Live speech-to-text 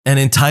An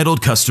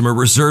entitled customer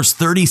reserves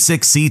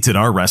 36 seats at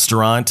our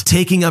restaurant,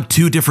 taking up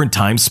 2 different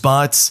time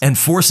spots and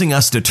forcing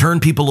us to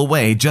turn people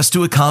away just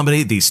to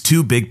accommodate these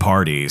 2 big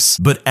parties.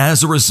 But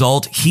as a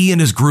result, he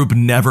and his group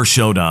never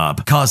showed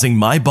up, causing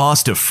my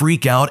boss to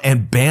freak out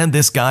and ban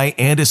this guy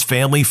and his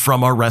family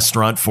from our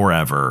restaurant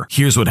forever.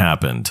 Here's what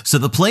happened. So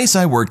the place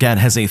I work at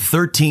has a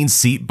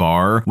 13-seat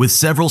bar with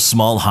several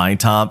small high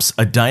tops,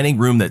 a dining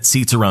room that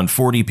seats around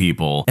 40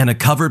 people, and a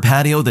covered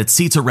patio that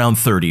seats around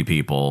 30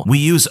 people. We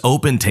use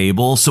open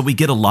tables, so we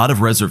get a lot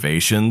of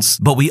reservations,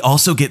 but we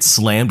also get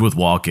slammed with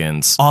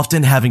walk-ins,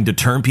 often having to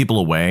turn people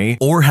away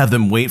or have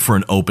them wait for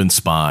an open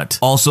spot.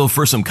 Also,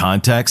 for some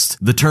context,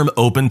 the term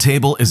open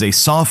table is a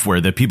software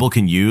that people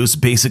can use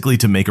basically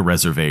to make a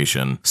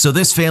reservation. So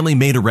this family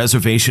made a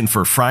reservation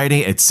for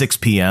Friday at 6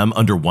 p.m.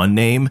 under one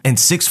name and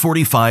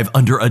 6:45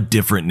 under a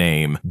different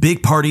name.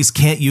 Big parties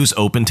can't use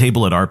open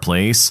table at our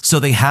place, so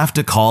they have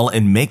to call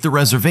and make the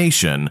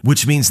reservation,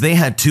 which means they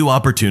had 2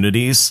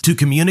 opportunities to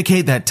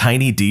communicate that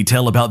tiny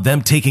detail about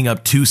them taking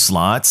up 2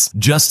 slots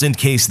just in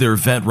case their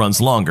event runs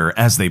longer,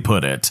 as they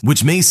put it,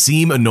 which may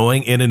seem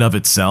annoying in and of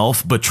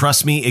itself, but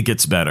trust me, it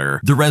gets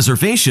better. The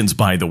reservations,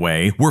 by the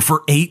way, were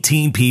for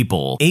 18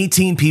 people.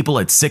 18 people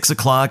at 6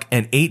 o'clock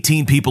and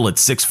 18 people at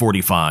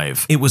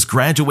 6:45. It was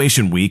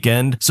graduation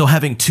weekend, so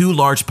having 2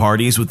 large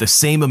parties with the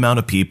same amount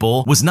of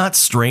people was not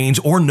strange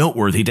or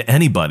noteworthy to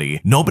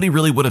anybody. Nobody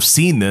really would have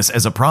seen this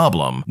as a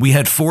problem. We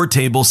had 4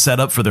 tables set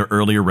up for their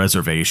earlier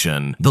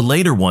reservation. The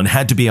later one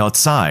had to be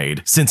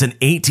outside, since an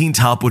 18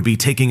 top would be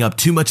taking up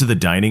too much of the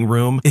dining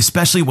room,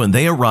 especially when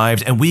they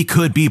arrived and we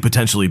could be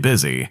potentially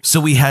busy.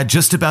 So we had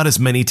just about as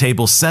many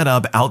tables set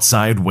up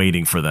outside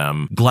waiting for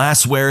them.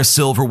 Glassware,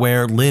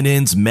 silverware,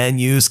 linens,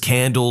 menus,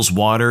 candles,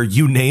 water,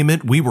 you name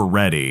it, we were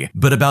ready.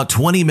 But about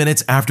 20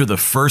 minutes after the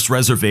first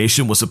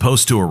reservation was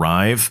supposed to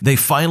arrive, they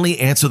finally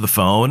answer the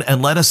phone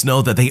and let us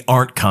know that they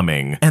aren't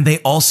coming. And they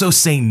also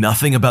say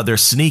nothing about their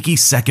sneaky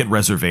second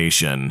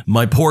reservation.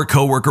 My poor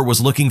coworker was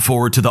looking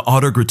forward to the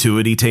auto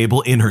gratuity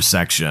table in her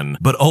section,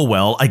 but oh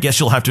well, I guess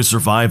you'll have to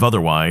survive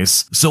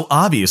otherwise. So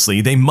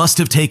obviously, they must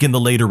have taken the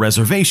later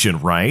reservation,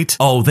 right?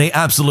 Oh, they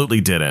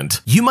absolutely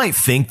didn't. You might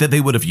think that they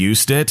would have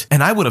used it,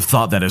 and I would have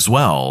thought that as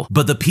well.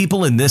 But the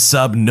people in this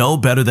sub know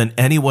better than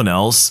anyone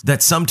else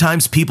that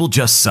sometimes people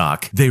just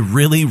suck. They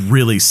really,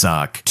 really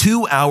suck.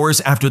 2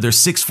 hours after their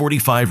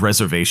 6:45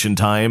 reservation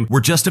time, we're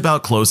just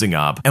about closing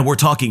up, and we're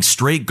talking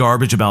straight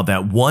garbage about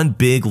that one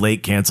big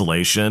late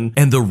cancellation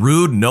and the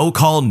rude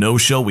no-call,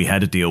 no-show we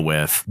had to deal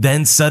with.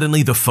 Then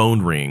suddenly the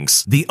phone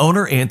rings. The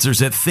owner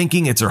answers it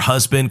thinking it's her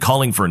husband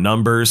calling for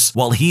numbers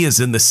while he is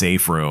in the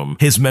safe room.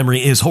 His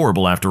memory is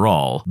horrible after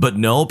all. But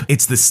nope,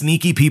 it's the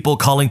sneaky people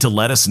calling to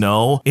let us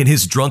know in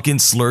his drunken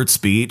slurred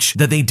speech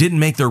that they didn't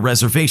make their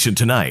reservation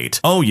tonight.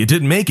 Oh, you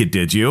didn't make it,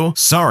 did you?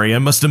 Sorry, I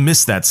must have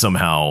missed that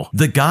somehow.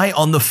 The guy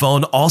on the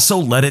phone also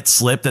let it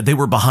slip that they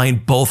were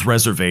behind both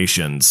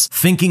reservations,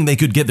 thinking they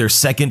could get their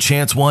second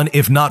chance one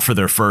if not for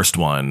their first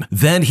one.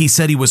 Then he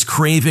said he was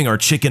craving our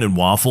chicken and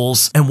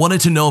waffles and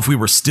wanted to know if we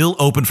were still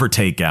open for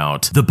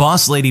takeout. The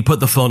boss lady put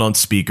the phone on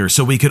speaker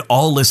so we could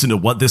all listen to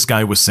what this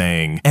guy was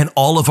saying, and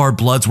all of our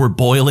bloods were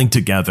boiling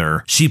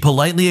together. She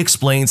politely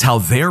explains how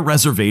their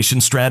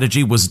reservation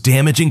strategy was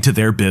damaging to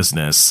their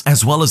business,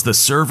 as well as the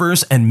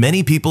servers and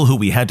many people who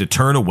we had to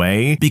turn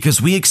away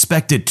because we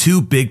expected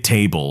 2 big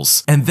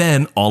tables. And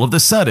then, all of a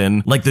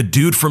sudden, like the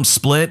dude from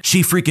Split,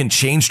 she freaking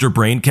changed her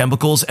brain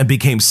chemicals and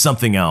became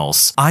something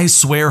else. I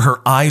swear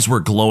her eyes were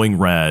glowing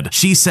red.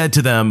 She said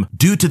to them,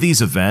 "Due to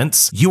these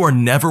events, you are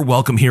never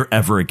welcome here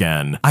ever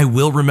again. I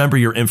will remember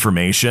your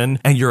information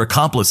and your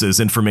accomplices'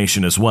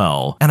 information as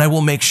well, and I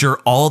will make sure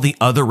all the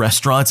other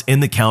restaurants in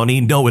the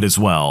county know it as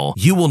well.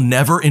 You will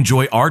never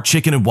enjoy our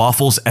chicken and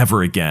waffles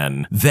ever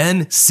again."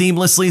 Then,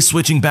 seamlessly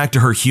switching back to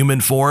her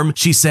human form,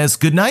 she says,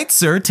 "Good night,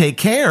 sir, take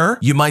care."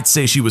 You might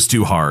say she was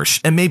too harsh,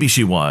 and maybe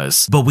she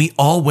was, but we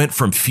all went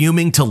from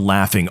fuming to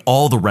laughing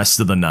all the rest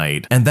of the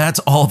night, and that's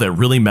all that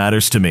really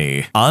matters to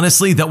me.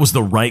 Honestly, that was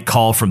the right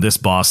call from this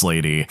boss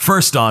lady.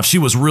 First off, she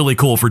was really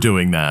cool for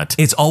doing that.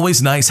 It's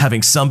always nice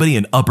having somebody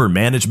in upper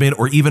management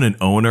or even an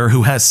owner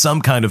who has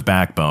some kind of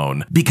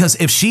backbone, because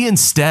if she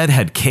instead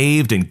had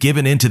caved and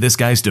given in to this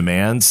guy's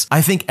demands,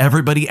 I think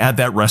everybody at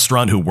that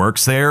restaurant who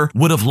works there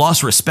would have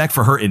lost respect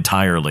for her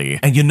entirely.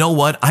 And you know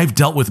what? I've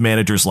dealt with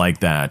managers like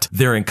that.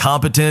 They're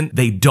incompetent,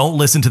 they don't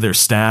listen to their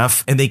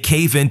staff, and they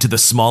cave in to the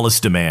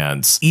smallest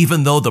demands,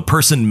 even though the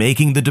person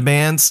making the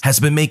demands has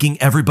been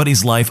making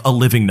everybody's life a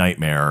living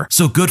nightmare.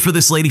 So good for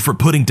this lady for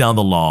putting down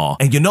the law.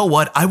 And you know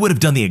what? I would have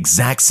done the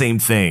exact same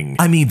thing.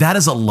 I mean, that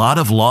is a lot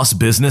of lost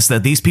business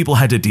that these people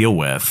had to deal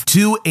with.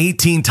 2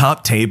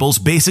 18-top tables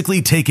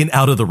basically taken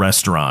out of the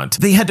restaurant.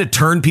 They had to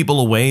turn people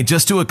away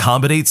just to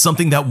accommodate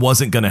something that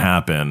wasn't gonna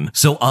happen.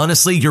 So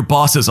honestly, your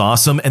boss is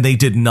awesome and they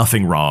did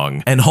nothing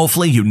wrong. And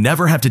hopefully you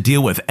never have to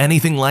deal with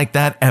anything like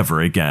that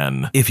ever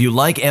again. If you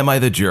like Am I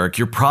the Jerk,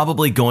 you're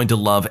probably going to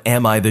love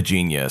Am I the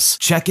Genius?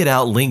 Check it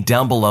out, link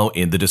down below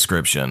in the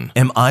description.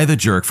 Am I the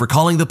jerk for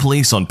calling the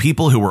police on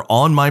people who were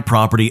on my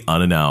property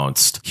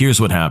unannounced? Here's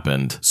what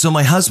happened. So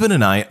my husband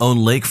and I own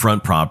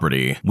lakefront property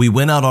property. We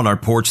went out on our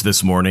porch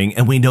this morning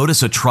and we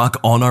noticed a truck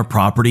on our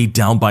property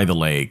down by the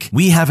lake.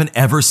 We haven't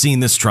ever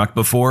seen this truck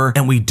before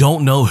and we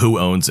don't know who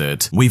owns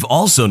it. We've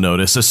also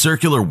noticed a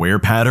circular wear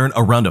pattern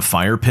around a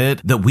fire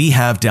pit that we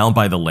have down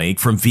by the lake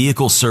from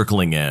vehicles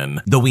circling in,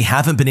 though we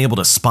haven't been able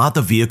to spot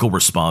the vehicle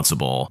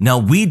responsible. Now,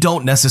 we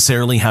don't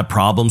necessarily have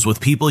problems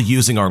with people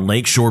using our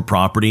lakeshore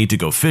property to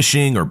go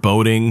fishing or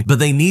boating, but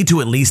they need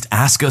to at least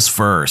ask us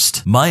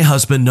first. My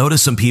husband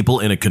noticed some people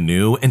in a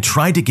canoe and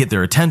tried to get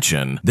their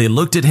attention. They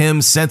looked at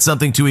him, said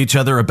something to each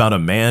other about a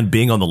man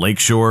being on the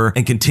lakeshore,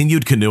 and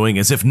continued canoeing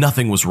as if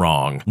nothing was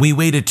wrong. We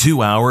waited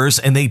 2 hours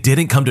and they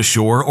didn't come to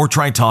shore or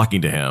try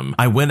talking to him.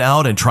 I went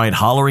out and tried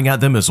hollering at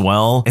them as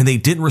well, and they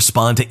didn't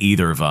respond to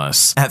either of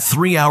us. At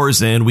 3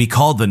 hours in, we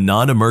called the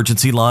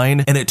non-emergency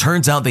line, and it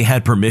turns out they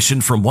had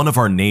permission from one of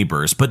our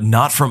neighbors, but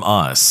not from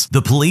us.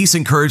 The police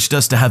encouraged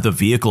us to have the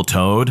vehicle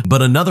towed,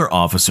 but another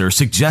officer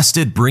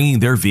suggested bringing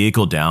their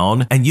vehicle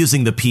down and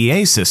using the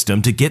PA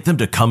system to get them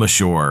to come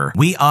ashore.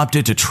 We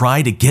opted to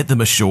try to get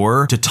them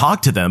ashore to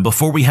talk to them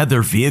before we had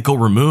their vehicle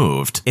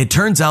removed. It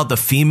turns out the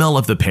female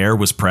of the pair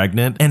was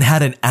pregnant and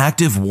had an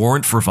active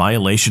warrant for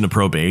violation of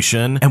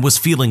probation and was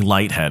feeling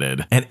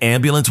lightheaded. An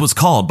ambulance was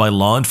called by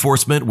law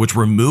enforcement, which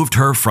removed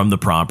her from the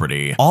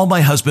property. All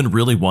my husband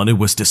really wanted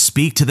was to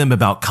speak to them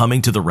about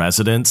coming to the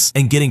residence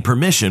and getting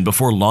permission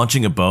before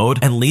launching a boat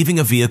and leaving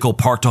a vehicle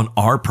parked on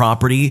our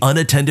property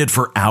unattended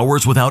for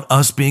hours without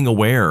us being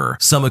aware.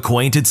 Some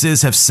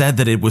acquaintances have said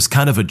that it was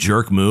kind of a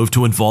jerk move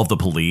to involve the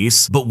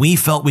police, but we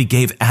felt we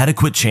gave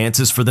adequate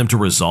chances for them to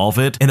resolve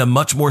it in a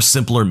much more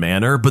simpler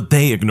manner, but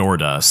they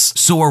ignored us.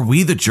 So are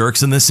we the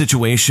jerks in this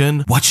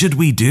situation? What should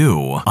we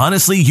do?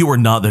 Honestly, you are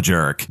not the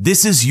jerk.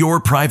 This is your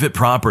private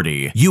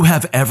property. You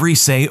have every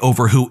say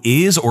over who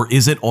is or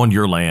isn't on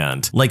your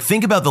land. Like,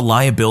 think about the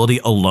liability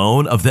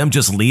alone of them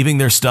just leaving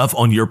their stuff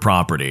on your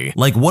property.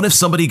 Like, what if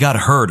somebody got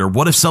hurt or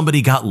what if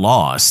somebody got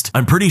lost?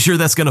 I'm pretty sure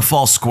that's gonna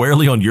fall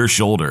squarely on your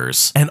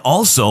shoulders. And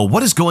also,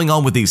 what is going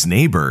on with these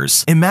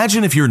neighbors?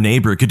 Imagine if your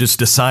neighbor could just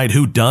decide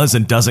who does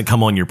and doesn't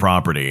come on your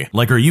property.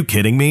 Like, are you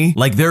kidding me?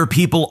 Like, there are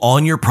people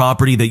on your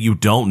property that you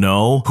don't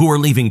know who are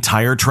leaving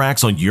tire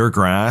tracks on your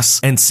grass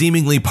and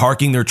seemingly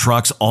parking their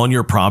trucks on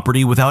your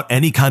property without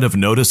any kind of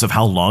notice of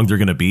how long they're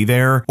gonna be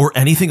there or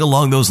anything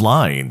along those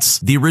lines.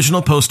 The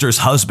original poster's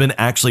husband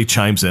actually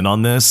chimes in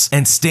on this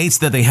and states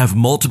that they have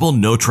multiple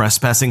no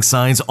trespassing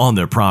signs on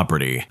their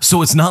property.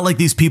 So it's not like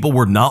these people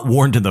were not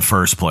warned in the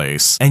first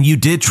place. And you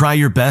did try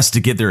your best to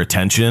get their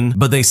attention,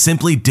 but they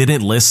simply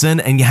didn't listen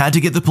and you had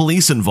to get the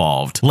police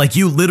involved. Like,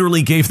 you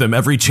literally gave them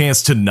every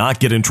chance to not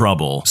get in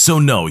trouble. So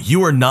no,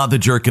 you are not the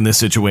jerk in this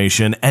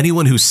situation.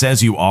 Anyone who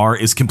says you are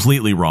is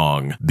completely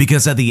wrong.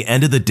 Because at the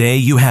end of the day,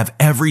 you have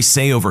every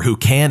say over who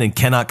can and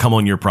cannot come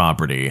on your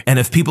property. And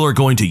if people are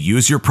going to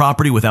use your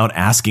property without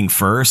asking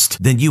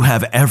first, then you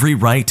have every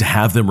right to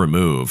have them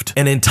removed.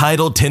 An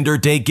entitled Tinder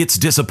date gets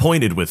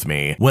disappointed with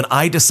me when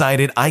I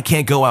decided I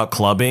can't go out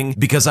clubbing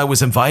because I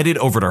was invited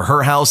over to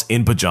her house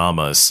in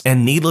pajamas.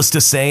 And needless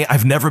to say,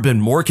 I've never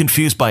been more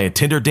confused by a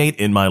Tinder date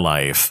in my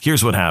life.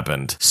 Here's what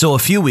happened. So a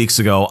few weeks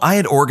ago, I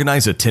had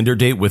organized a Tinder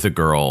date with a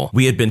girl.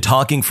 We had been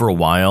talking for a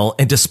while,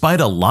 and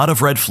despite a lot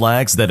of red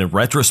flags that in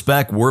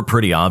retrospect were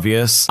pretty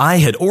obvious, I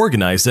had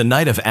organized a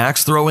night of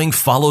axe throwing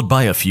followed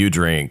by a few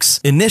drinks.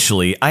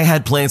 Initially, I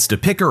had plans to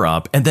pick her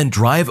up and then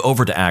drive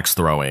over to axe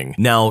throwing.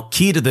 Now,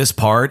 key to this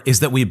part is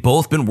that we'd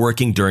both been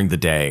working during the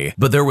day,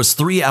 but there was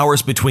 3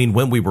 hours between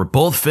when we were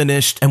both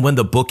finished and when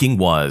the booking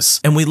was,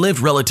 and we lived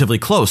relatively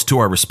close to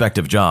our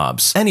respective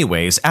jobs.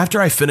 Anyways,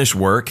 after I finished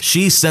work,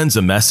 she sends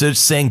a message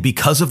saying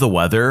because of the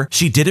weather,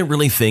 she didn't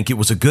really think it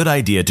was a good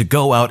idea to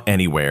go out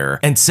anywhere,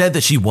 and said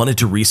that she wanted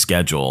to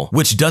reschedule,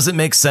 which doesn't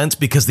make sense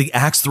because the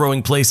axe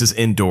throwing place is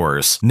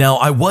indoors. Now,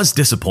 I was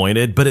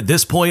disappointed, but at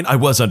this point, I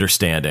was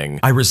understanding.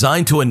 I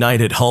resigned to a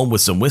night at home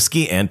with some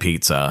whiskey and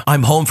pizza.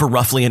 I'm home for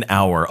roughly an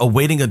hour,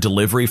 awaiting a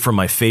delivery from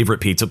my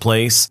favorite pizza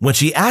place, when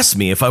she asked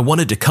me if I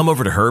wanted to come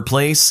over to her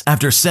place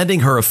after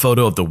sending her a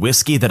photo of the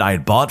whiskey that I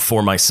had bought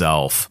for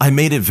myself. I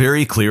made it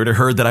very clear to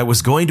her that I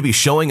was going to be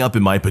showing up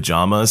in my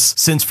pajamas,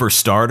 since for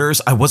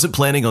starters, I wasn't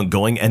planning on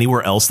going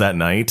anywhere else that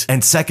night,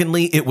 and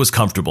secondly, it was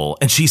comfortable,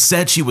 and she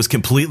said she was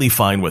completely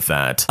fine with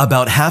that.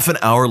 About half an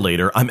hour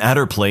later, I'm at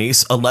her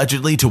place,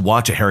 allegedly to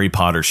watch a Harry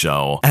Potter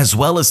show, as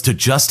well as to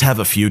just have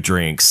a few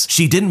drinks.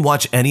 She didn't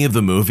watch any of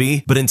the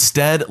movie, but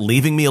instead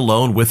leaving me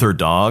alone with her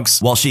dogs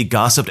while she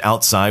gossiped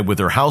outside with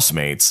her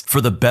housemates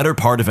for the better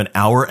part of an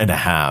hour and a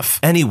half.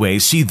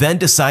 Anyways, she then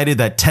decided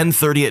that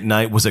 10:30 at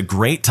night was a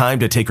great time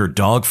to take her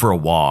dog for a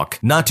walk.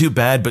 Not too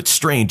bad, but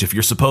strange if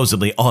you're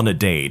supposedly on a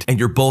date and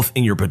you're both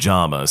in your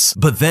pajamas.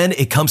 But then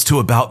it comes to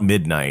about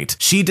midnight.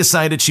 She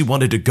decided she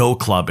wanted to go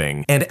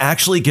clubbing and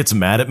actually gets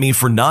mad at me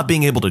for not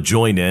being able to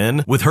join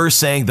in, with her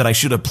saying that I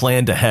should have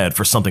planned ahead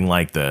for something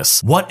like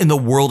this. What in the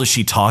world is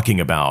she talking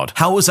about?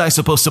 How was I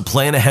supposed to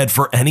plan ahead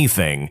for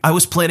anything? I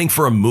was planning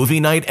for a movie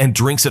night and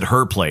drinks at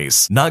her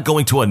place, not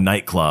going to a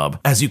nightclub.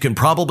 As you can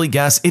probably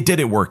guess, it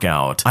didn't work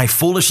out. I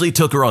foolishly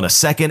took her on a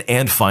second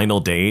and final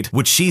date,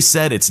 which she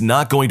said it's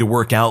not going to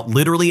work out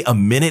literally a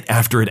minute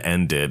after it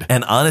ended. ended.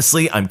 And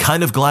honestly, I'm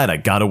kind of glad I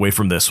got away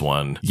from this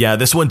one. Yeah,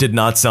 this one did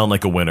not sound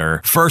like a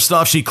winner. First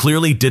off, she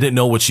clearly didn't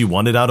know what she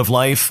wanted out of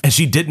life, and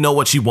she didn't know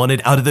what she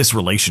wanted out of this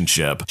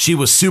relationship. She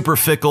was super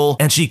fickle,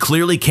 and she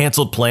clearly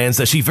canceled plans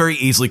that she very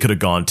easily could have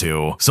gone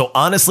to. So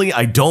honestly,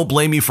 I don't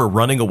blame you for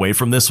running away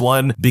from this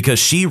one, because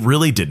she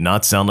really did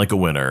not sound like a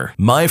winner.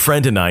 My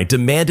friend and I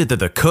demanded that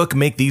the cook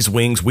make these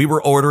wings we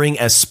were ordering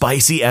as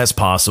spicy as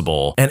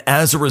possible, and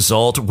as a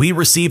result, we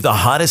received the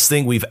hottest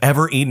thing we've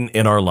ever eaten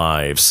in our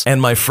lives.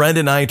 And my friend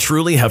and I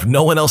truly have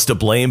no one else to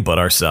blame but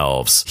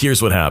ourselves.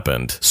 Here's what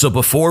happened. So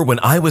before, when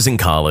I was in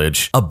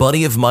college, a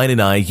buddy of mine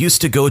and I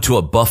used to go to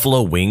a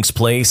Buffalo Wings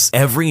place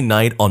every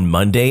night on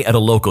Monday at a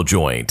local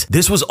joint.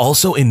 This was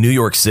also in New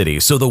York City,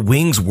 so the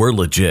wings were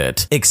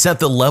legit, except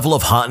the level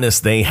of hotness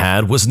they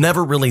had was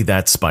never really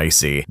that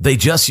spicy. They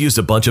just used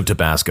a bunch of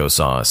Tabasco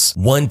sauce.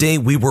 One day,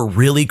 we were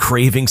really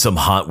craving some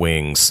hot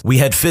wings. We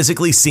had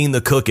physically seen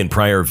the cook in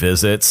prior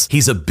visits.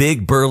 He's a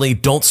big, burly,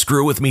 don't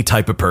screw with me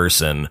type of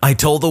person. I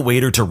told the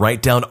waiter to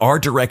write down our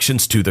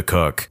directions to the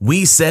cook.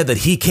 We said that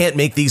he can't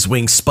make these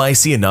wings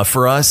spicy enough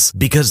for us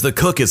because the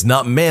cook is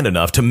not man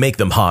enough to make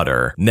them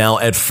hotter. Now,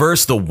 at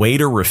first, the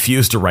waiter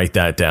refused to write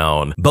that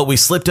down, but we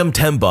slipped him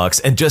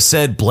 $10 and just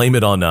said, blame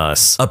it on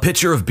us. A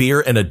pitcher of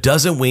beer and a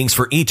dozen wings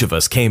for each of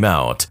us came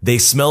out. They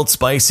smelled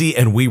spicy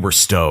and we were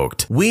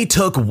stoked. We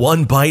took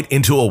one bite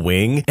into a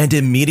wing and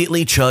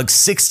immediately chugged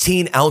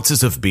 16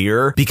 ounces of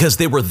beer because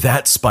they were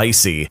that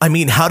spicy. I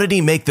mean, how did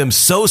he make them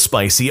so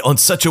spicy on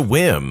such a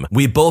whim?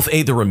 We both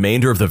ate the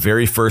remainder of the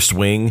very first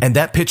wing, and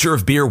that pitcher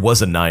of beer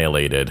was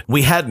annihilated.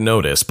 We hadn't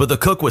noticed, but the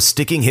cook was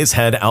sticking his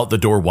head out the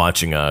door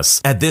watching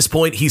us. At this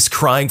point, he's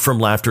crying from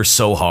laughter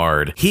so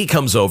hard. He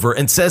comes over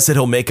and says that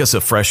he'll make us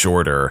a fresh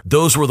order.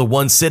 Those were the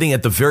ones sitting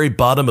at the very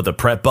bottom of the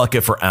prep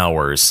bucket for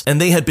hours, and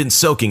they had been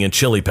soaking in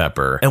chili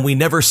pepper, and we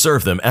never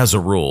served them as a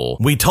rule.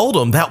 We told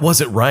him that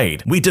wasn't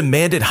right. We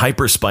demanded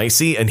hyper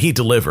spicy, and he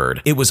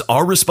delivered. It was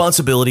our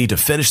responsibility to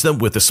finish them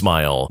with a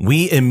smile.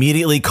 We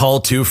immediately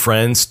called two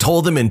friends,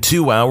 told them in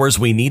 2 hours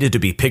we needed to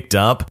be picked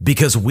up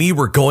because we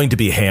were going to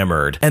be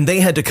hammered, and they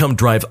had to come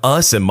drive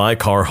us and my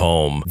car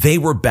home. They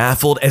were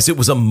baffled as it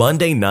was a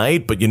Monday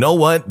night, but you know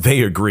what?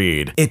 They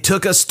agreed. It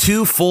took us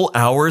 2 full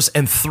hours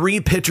and 3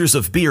 pitchers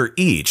of beer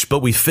each,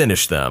 but we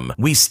finished them.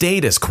 We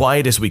stayed as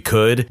quiet as we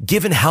could,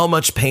 given how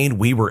much pain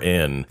we were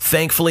in.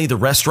 Thankfully, the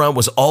restaurant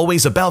was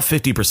always about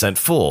 50%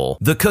 full.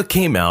 The cook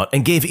came out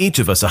and gave each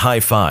of us a high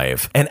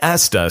five and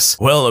asked us,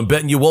 well, I'm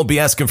betting you won't be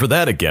asking for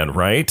that again,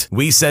 right?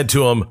 We said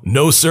to him,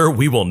 no sir,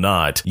 we will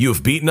not. You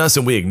have beaten us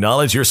and we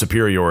acknowledge your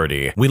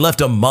superiority. We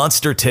left a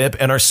monster tip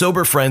and our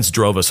sober friends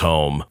drove us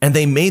home. And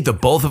they made the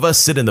both of us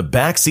sit in the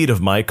back seat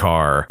of my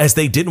car as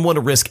they didn't want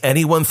to risk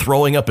anyone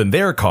throwing up in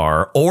their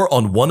car or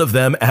on one of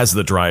them as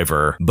the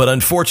driver. But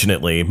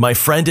unfortunately, my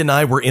friend and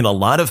I were in a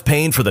lot of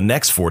pain for the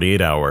next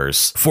 48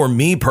 hours. For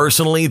me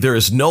personally, there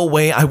is no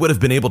way I would have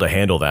been able to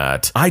handle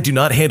that. I do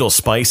not handle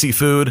spicy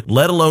food,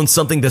 let alone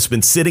something that's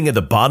been sitting at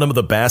the bottom of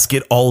the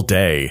basket all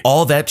day.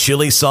 All that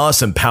chili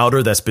sauce and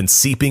powder that's been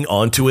seeping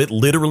onto it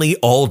literally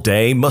all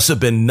day must have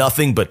been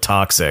nothing but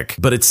toxic.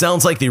 But it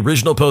sounds like the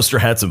original poster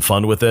had some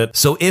fun with it,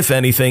 so if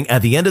anything,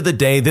 at the end of the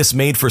day, this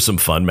made for some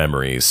fun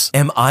memories.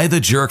 Am I the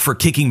jerk for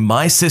kicking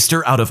my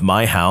sister out of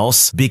my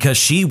house because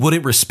she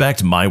wouldn't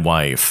respect my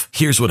wife?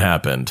 Here's what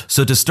happened.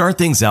 So to start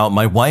things out,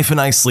 my wife and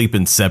I sleep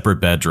in separate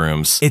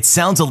bedrooms. It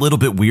sounds a little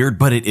bit weird,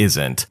 but it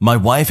isn't. My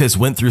wife has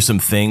went through some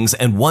things,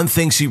 and one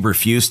thing she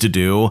refused to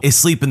do is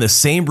sleep in the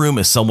same room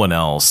as someone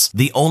else.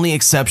 The only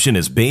exception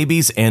is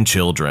babies and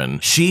children.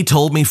 She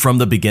told me from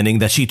the beginning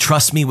that she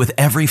trusts me with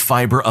every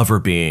fiber of her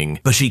being,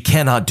 but she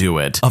cannot do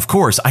it. Of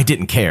course, I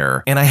didn't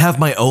care, and I have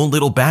my own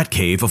little bat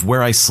cave of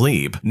where I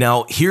sleep.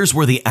 Now, here's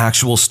where the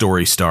actual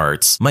story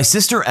starts. My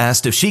sister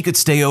asked if she could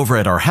stay over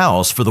at our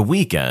house for the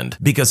weekend,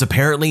 because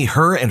apparently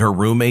her and her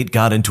roommate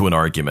got into an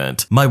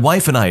argument. My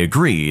wife and I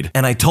agreed,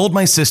 and I told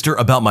my sister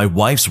about my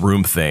wife's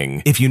room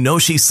thing. If you know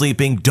she's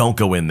sleeping, don't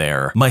go in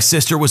there. My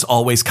sister was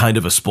always kind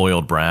of a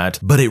spoiled brat,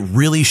 but it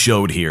really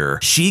showed here.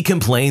 She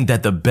complained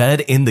that the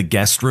bed in the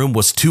guest room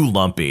was too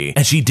lumpy,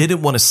 and she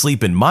didn't want to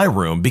sleep in my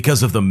room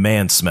because of the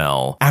man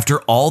smell.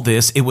 After all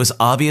this, it was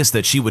obvious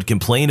that she would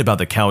complain about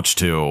the couch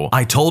too.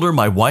 I told her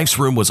my wife's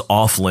room was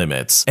off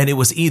limits, and it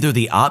was either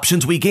the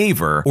options we gave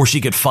her or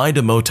she could find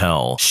a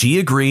motel. She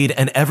agreed,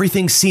 and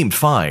everything seemed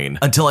fine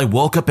until I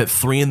woke up at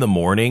 3 in the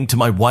morning to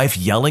my wife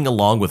yelling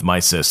along with my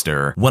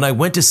sister. When I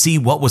went to see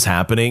what was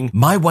happening,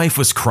 my wife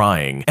was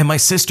crying, and my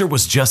sister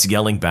was just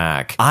yelling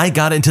back. I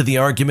got into the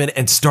argument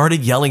and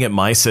started yelling at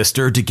my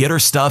sister to get her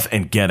stuff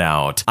and get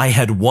out. I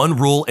had one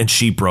rule and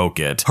she broke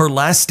it. Her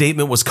last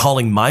statement was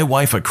calling my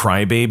wife a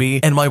crybaby,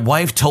 and my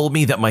wife told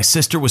me that my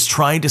sister was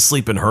trying to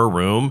sleep in her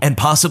room and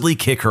possibly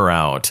kick her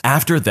out.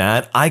 After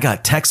that, I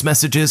got text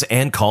messages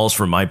and calls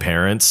from my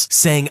parents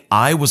saying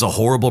I was a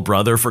horrible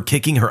brother for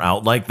kicking her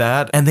out like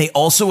that, and they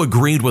also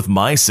agreed with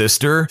my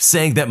sister,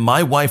 saying that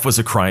my wife was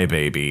a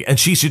crybaby and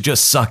she should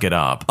just suck it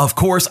up. Of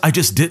course, I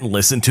just didn't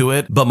listen to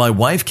it, but my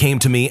wife came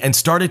to me and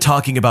started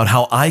talking about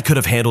how I could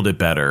have handled it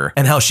better,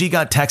 and how she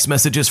got text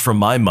messages from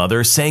my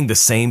mother saying the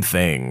same thing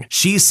thing.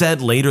 She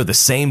said later the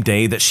same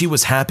day that she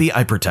was happy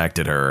I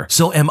protected her.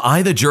 So am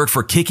I the jerk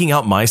for kicking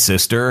out my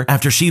sister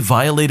after she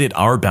violated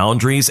our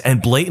boundaries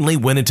and blatantly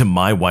went into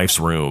my wife's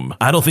room?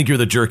 I don't think you're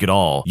the jerk at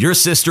all. Your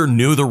sister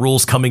knew the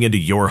rules coming into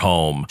your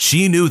home.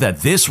 She knew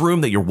that this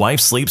room that your wife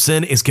sleeps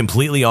in is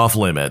completely off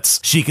limits.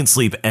 She can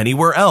sleep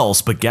anywhere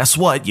else, but guess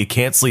what? You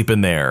can't sleep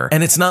in there.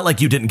 And it's not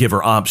like you didn't give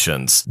her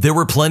options. There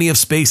were plenty of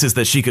spaces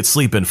that she could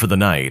sleep in for the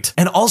night.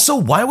 And also,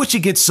 why would she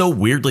get so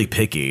weirdly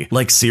picky?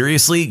 Like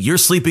seriously, you're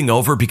sleeping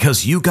over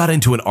because you got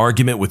into an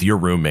argument with your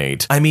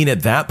roommate. I mean,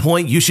 at that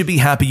point, you should be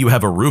happy you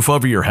have a roof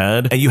over your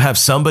head and you have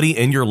somebody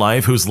in your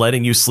life who's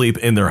letting you sleep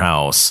in their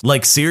house.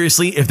 Like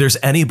seriously, if there's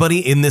anybody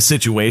in this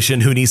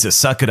situation who needs to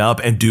suck it up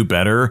and do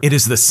better, it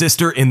is the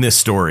sister in this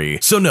story.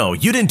 So no,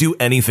 you didn't do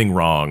anything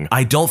wrong.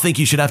 I don't think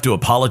you should have to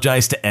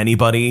apologize to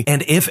anybody.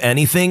 And if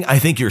anything, I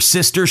think your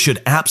sister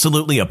should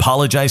absolutely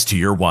apologize to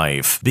your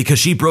wife because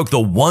she broke the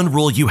one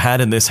rule you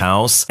had in this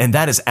house, and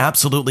that is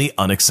absolutely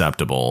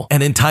unacceptable.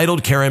 An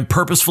entitled Karen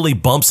purposefully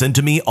bumps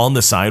into me on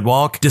the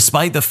sidewalk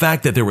despite the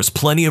fact that there was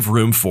plenty of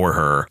room for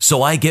her.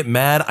 So I get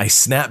mad, I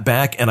snap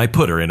back, and I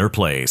put her in her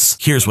place.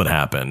 Here's what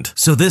happened.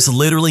 So this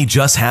literally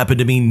just happened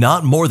to me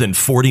not more than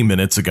 40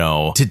 minutes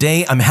ago.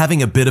 Today, I'm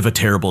having a bit of a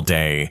terrible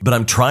day, but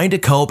I'm trying to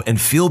cope and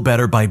feel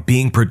better by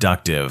being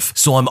productive.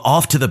 So I'm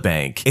off to the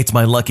bank. It's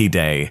my lucky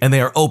day, and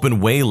they are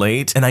open way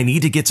late, and I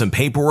need to get some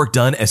paperwork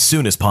done as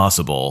soon as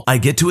possible. I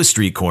get to a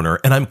street corner,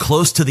 and I'm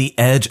close to the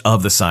edge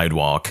of the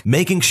sidewalk,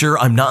 making sure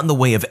I'm not in the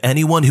way of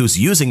anyone who's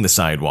using the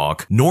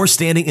sidewalk, nor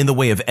standing in the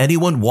way of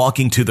anyone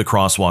walking to the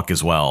crosswalk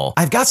as well.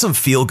 I've got some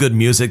feel-good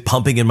music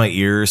pumping in my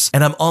ears,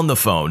 and I'm on the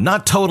phone,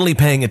 not totally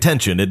paying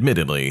attention,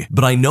 admittedly,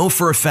 but I know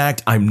for a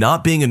fact I'm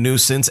not being a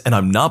nuisance and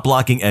I'm not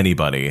blocking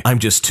anybody. I'm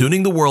just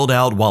tuning the world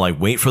out while I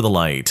wait for the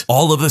light.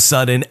 All of a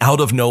sudden, out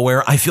of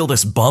nowhere, I feel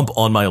this bump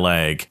on my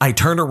leg. I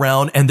turn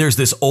around and there's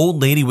this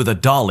old lady with a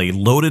dolly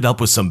loaded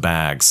up with some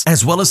bags,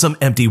 as well as some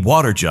empty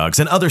water jugs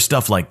and other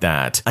stuff like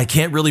that. I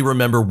can't really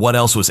remember what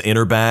else was in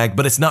her bag,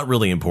 but it's not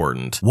really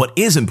important. What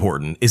is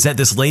important is that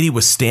this lady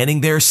was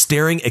standing there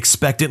staring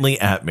expectantly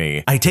at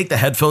me. I take the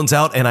headphones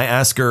out and I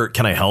ask her,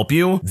 "Can I help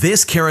you?"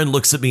 This Karen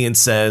looks at me and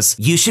says,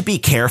 "You should be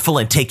careful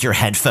and take your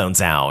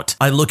headphones out."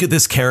 I look at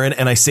this Karen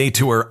and I say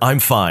to her, "I'm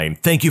fine.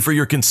 Thank you for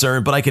your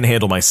concern, but I can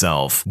handle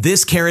myself."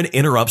 This Karen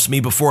interrupts me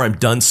before I'm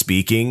done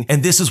speaking,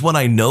 and this is when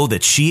I know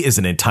that she is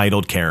an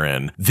entitled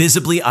Karen.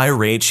 Visibly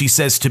irate, she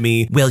says to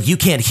me, "Well, you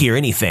can't hear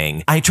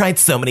anything. I tried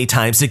so many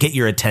times to get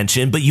your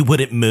attention, but you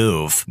wouldn't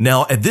move."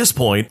 Now, at this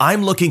point,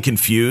 I'm looking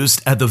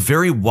confused at the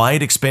very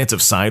wide expanse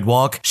of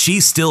sidewalk she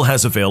still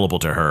has available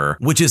to her,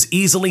 which is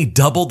easily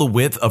double the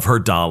width of her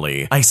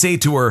dolly. I say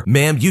to her,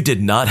 "Ma'am, you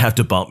did not have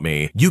to bump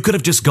me. You could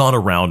have just gone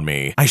around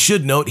me." I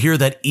should note here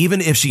that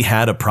even if she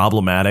had a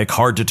problematic,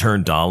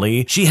 hard-to-turn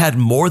dolly, she had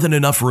more than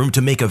enough room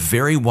to make a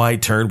very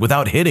wide turn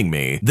without hitting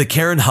me. The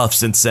Karen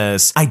huffs and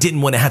says, "I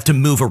didn't want to have to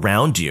move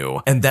around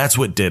you." And that's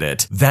what did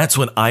it. That's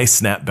when I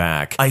snapped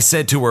back. I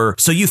said to her,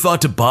 "So you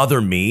thought to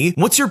bother me?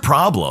 What's your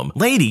problem?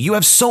 Lady, you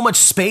have so much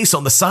space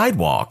on the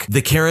sidewalk."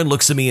 The Karen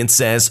looks at me and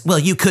says, "Well,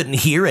 you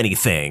couldn't hear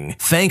anything."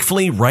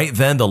 Thankfully, right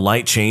then the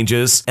light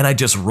changes and I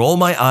just roll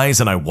my eyes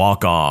and I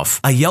walk off.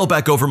 I yell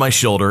back over my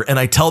shoulder and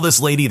I tell this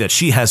lady that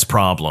she has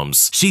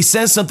problems. She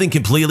says something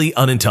completely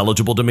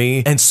unintelligible to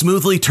me and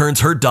smoothly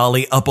turns her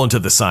dolly up onto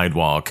the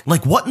sidewalk.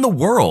 Like, what in the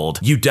world?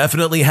 You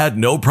definitely had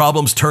no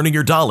problems turning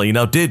your dolly,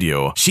 now did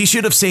you? She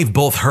should have saved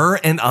both her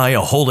and I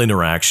a whole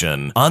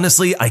interaction.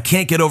 Honestly, I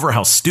can't get over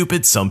how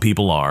stupid some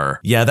people are.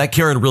 Yeah, that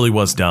Karen really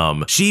was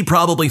dumb. She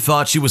probably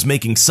thought she was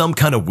making some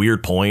kind of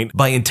weird point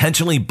by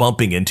intentionally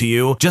bumping into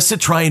you just to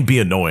try and be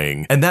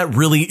annoying. And that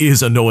really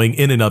is annoying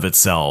in and of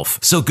itself.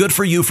 So good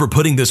for you for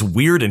putting this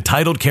weird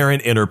entitled Karen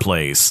in her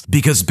place,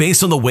 because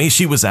based on the way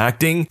she was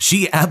acting,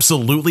 she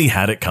absolutely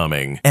had it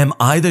coming. Am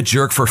I the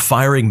jerk for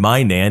firing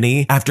my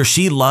nanny after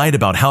she lied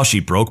about how she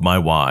broke my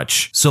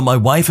watch? So my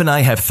wife and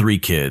I have 3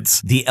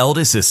 kids. The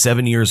eldest is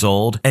 7 years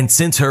old, and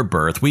since her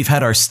birth, we've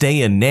had our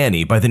stay-in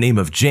nanny by the name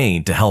of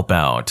Jane to help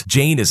out.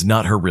 Jane is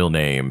not her real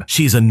name.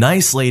 She's a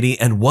nice lady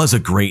and was a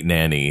great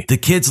nanny. The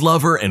kids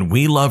love her and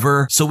we love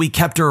her, so we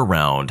kept her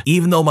around,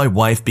 even though my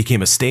wife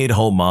became a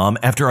stay-at-home mom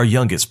after our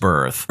youngest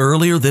birth.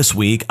 Earlier this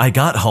week, I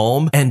got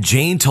home and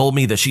Jane told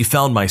me that she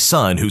found my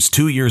son, who's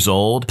 2 years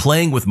old,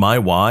 playing with my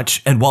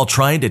watch, and while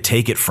trying to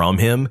take it from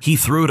him, he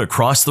threw it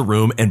across the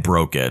room and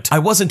broke it. I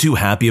wasn't too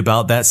happy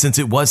about that since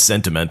it was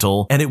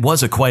sentimental and it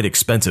was a quite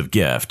expensive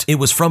gift. It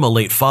was from a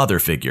late father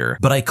figure,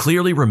 but I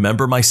clearly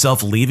remember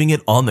myself leaving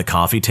it on the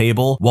coffee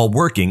table while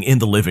working in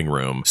the living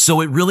room,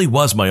 so it really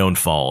was my own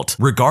fault.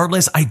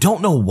 Regardless, I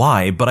don't know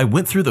why, but I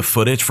went through the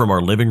footage from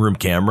our living room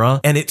camera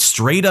and it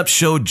straight up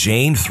showed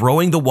Jane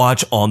throwing the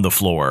watch on the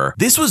floor.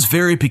 This was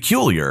very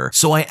peculiar,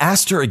 so I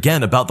asked her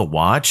again about the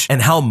watch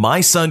and how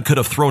my son could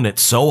have thrown it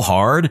so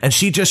hard, and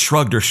she just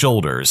shrugged her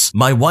shoulders.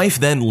 My wife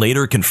then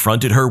later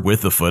confronted her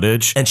with the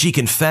footage, and she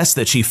confessed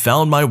that she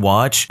found my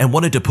watch and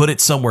wanted to put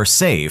it somewhere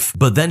safe,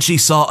 but then she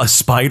saw a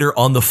spider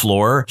on the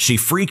floor, she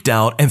freaked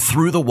out and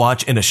threw the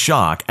watch in a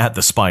shock at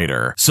the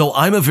spider. So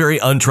I'm a very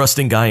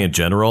untrusting guy in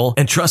general,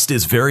 people, and trust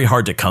is very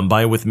hard to come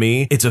by with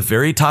me. It's a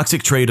very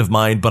toxic trait of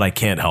mine, but I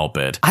can't help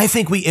it. I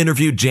think we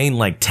interviewed Jane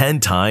like 10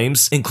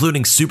 times,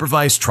 including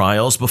supervised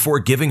trials, before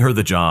giving her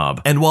the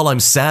job. And while I'm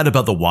sad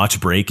about the watch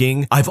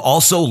breaking, I've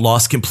also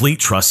lost complete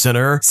trust in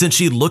her since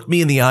she looked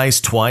me in the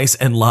eyes twice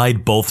and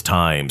lied both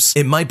times.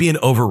 It might be an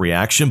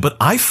overreaction, but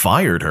I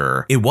fired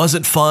her. It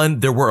wasn't fun.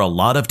 There were a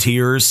lot of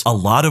tears, a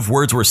lot of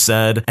words were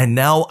said, and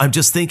now I'm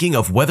just thinking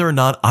of whether or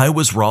not I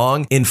was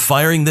wrong in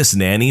firing this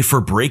nanny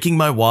for breaking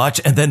my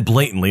watch and then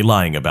blatantly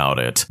lying about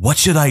it. What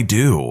should I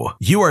do?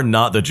 You are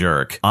not the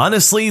jerk.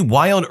 Honestly,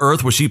 why on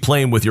earth was she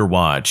playing with your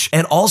watch?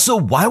 And also,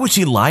 why would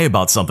she lie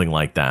about something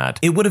like that?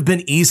 It would have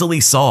been easily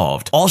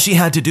solved. All she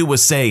had to do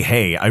was say,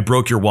 hey, I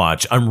broke your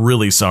watch. I'm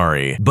really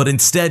sorry. But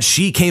instead,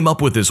 she came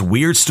up with this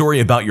weird story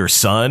about your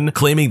son,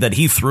 claiming that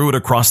he threw it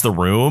across the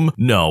room.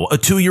 No, a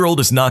 2-year-old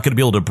is not going to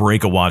be able to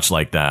break a watch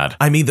like that.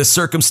 I mean, the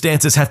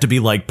circumstances have to be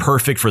like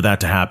perfect for that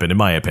to happen, in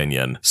my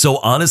opinion. So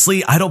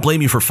honestly, I don't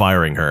blame you for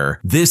firing her.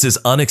 This is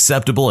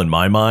unacceptable in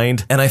my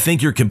mind, and I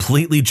think you're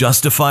completely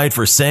justified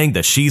for saying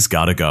that she's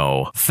gotta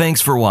go.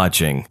 Thanks for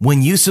watching.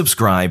 When you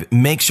subscribe,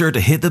 make sure to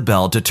hit the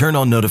bell to turn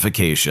on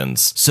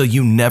notifications so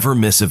you never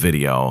miss a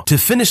video. To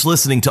finish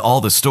listening to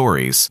all the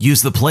stories,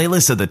 use the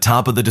playlist at the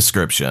top of the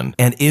description.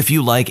 And if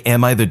you like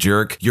Am I the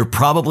Jerk, you're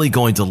probably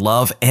going to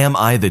love Am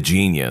I the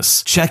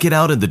Genius. Check it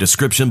out in the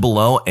description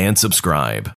below and subscribe.